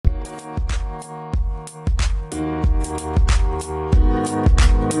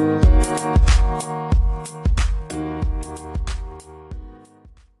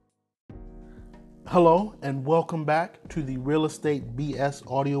Hello and welcome back to the Real Estate BS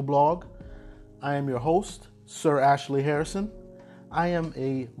audio blog. I am your host, Sir Ashley Harrison. I am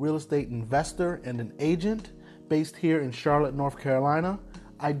a real estate investor and an agent based here in Charlotte, North Carolina.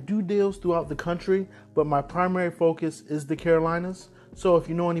 I do deals throughout the country, but my primary focus is the Carolinas. So if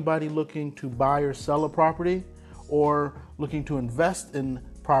you know anybody looking to buy or sell a property or looking to invest in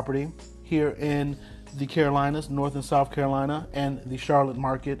property here in the Carolinas, North and South Carolina, and the Charlotte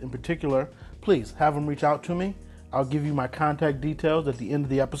market in particular, please have them reach out to me. I'll give you my contact details at the end of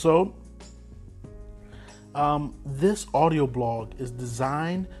the episode. This audio blog is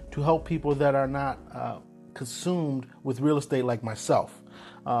designed to help people that are not consumed with real estate like myself.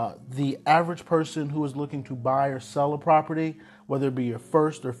 The average person who is looking to buy or sell a property, whether it be your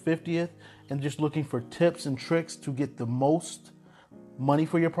first or 50th, and just looking for tips and tricks to get the most money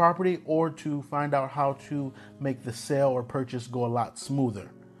for your property or to find out how to make the sale or purchase go a lot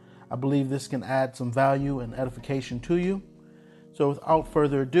smoother. I believe this can add some value and edification to you. So without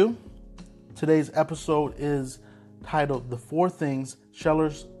further ado, today's episode is titled The 4 Things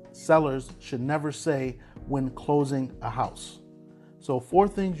Sellers Should Never Say When Closing a House. So 4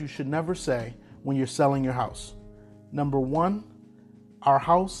 things you should never say when you're selling your house. Number 1, our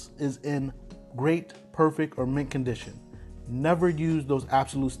house is in great, perfect, or mint condition. Never use those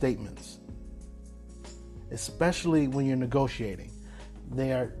absolute statements, especially when you're negotiating.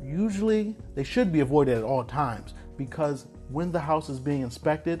 They should be avoided at all times because when the house is being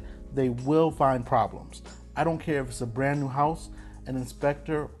inspected, they will find problems. I don't care if it's a brand new house, an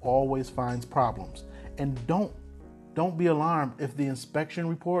inspector always finds problems. And don't be alarmed if the inspection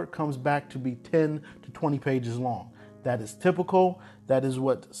report comes back to be 10 to 20 pages long. That is typical. That is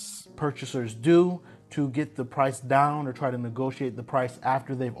what purchasers do to get the price down or try to negotiate the price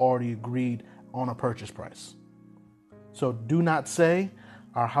after they've already agreed on a purchase price. So do not say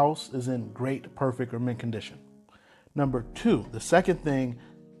our house is in great, perfect, or mint condition. Number 2, the second thing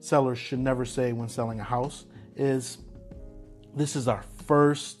sellers should never say when selling a house is, this is our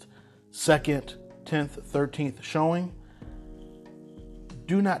first, second, 10th, 13th showing.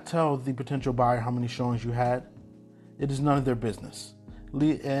 Do not tell the potential buyer how many showings you had. It is none of their business.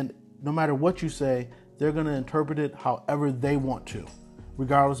 And no matter what you say, they're going to interpret it however they want to,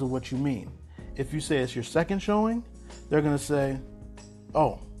 regardless of what you mean. If you say it's your second showing, they're going to say,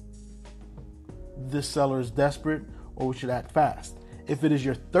 oh, this seller is desperate or we should act fast. If it is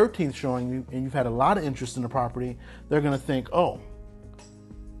your 13th showing and you've had a lot of interest in the property, they're going to think, oh,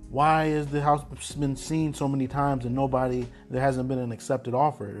 why is the house been seen so many times and there hasn't been an accepted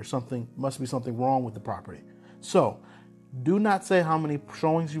offer or something, must be something wrong with the property. So do not say how many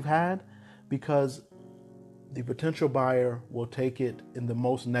showings you've had because the potential buyer will take it in the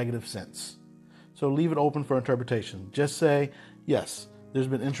most negative sense. So leave it open for interpretation. Just say, yes, there's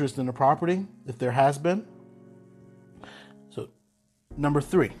been interest in the property, if there has been. So, number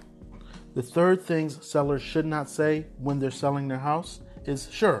 3, the third things sellers should not say when they're selling their house is,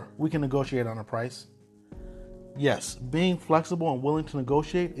 sure, we can negotiate on a price. Yes, being flexible and willing to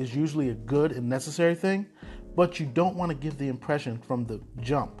negotiate is usually a good and necessary thing, but you don't want to give the impression from the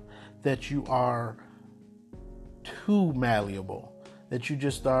jump that you are too malleable, that you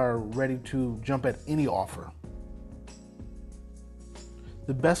just are ready to jump at any offer.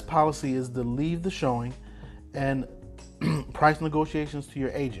 The best policy is to leave the showing and price negotiations to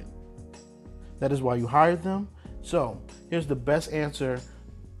your agent. That is why you hired them. So here's the best answer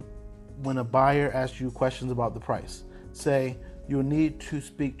when a buyer asks you questions about the price. Say, you'll need to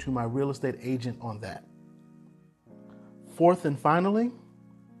speak to my real estate agent on that. 4th and finally,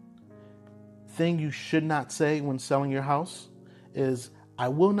 thing you should not say when selling your house is, I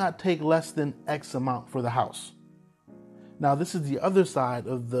will not take less than X amount for the house. Now, this is the other side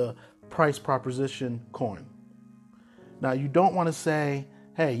of the price proposition coin. Now, you don't want to say,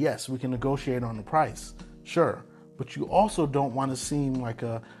 hey, yes, we can negotiate on the price. Sure. But you also don't want to seem like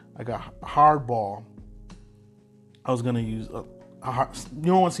a hardball. I was going to use you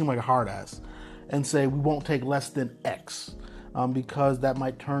don't want to seem like a hard ass and say we won't take less than X because that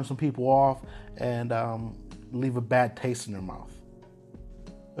might turn some people off and leave a bad taste in their mouth.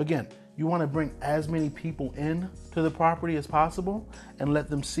 Again, you want to bring as many people in to the property as possible and let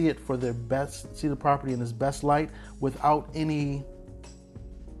them see it for their best, see the property in its best light without any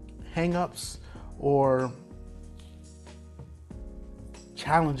hang-ups or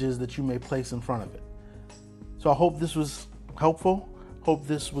challenges that you may place in front of it. So I hope this was helpful. Hope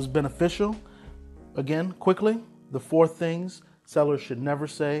this was beneficial. Again, quickly, the 4 things sellers should never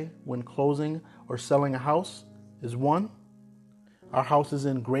say when closing or selling a house is 1, our house is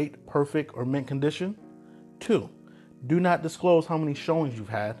in great, perfect, or mint condition. 2, do not disclose how many showings you've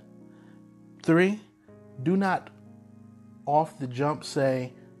had. 3, do not off the jump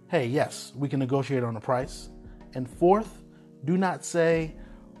say, hey, yes, we can negotiate on the price. And 4th, do not say,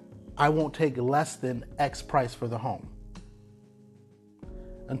 I won't take less than X price for the home.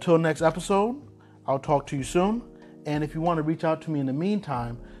 Until next episode, I'll talk to you soon. And if you want to reach out to me in the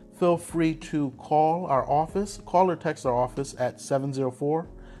meantime, feel free to call or text our office at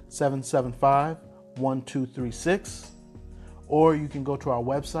 704-775-1236. Or you can go to our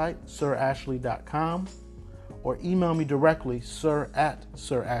website, sirashley.com, or email me directly,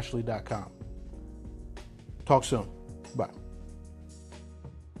 sir@sirashley.com. Talk soon. Bye.